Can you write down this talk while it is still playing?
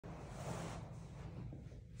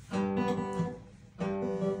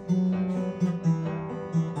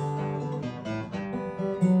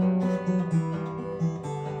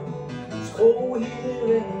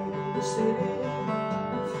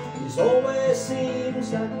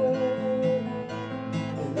seems like home.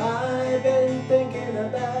 And I've been thinking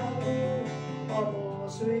about you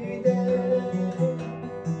almost every day,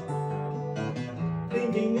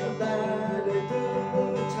 thinking about a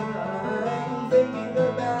good time, thinking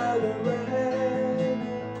about the rain,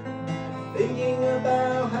 thinking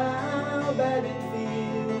about how bad it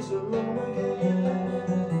feels alone again.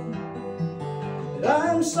 And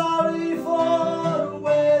I'm sorry for the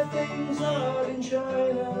way things are in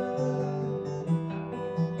China.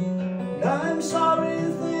 And I'm sorry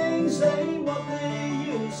things ain't what they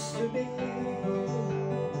used to be.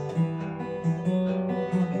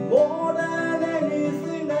 And more than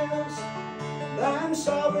anything else, I'm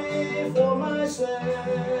sorry for myself,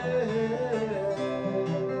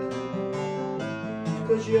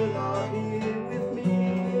 'cause you're not here with me.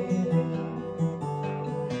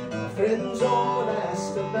 My friends all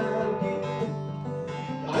ask about you,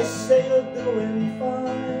 I say you're doing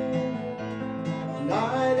fine, and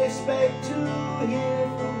I'd expect to hear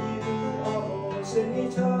from you almost any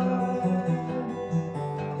time.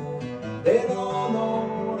 They don't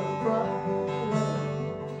know I'm crying,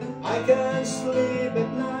 I can't sleep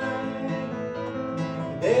at night.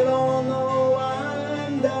 They don't know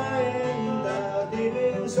I'm dying down deep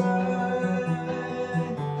inside.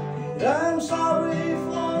 And I'm sorry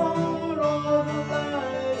for all the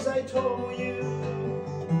lies I told you.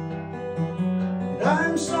 And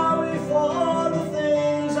I'm sorry for the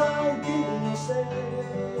things I didn't say.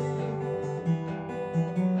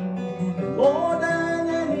 And more than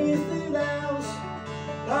anything else,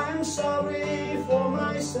 I'm sorry for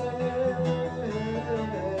myself.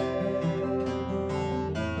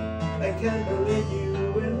 I can't believe you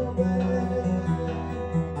in a way.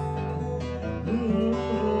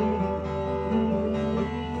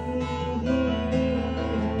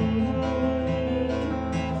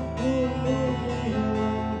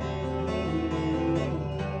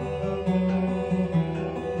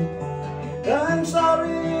 I'm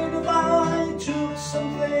sorry if I took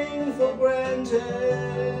something for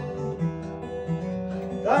granted.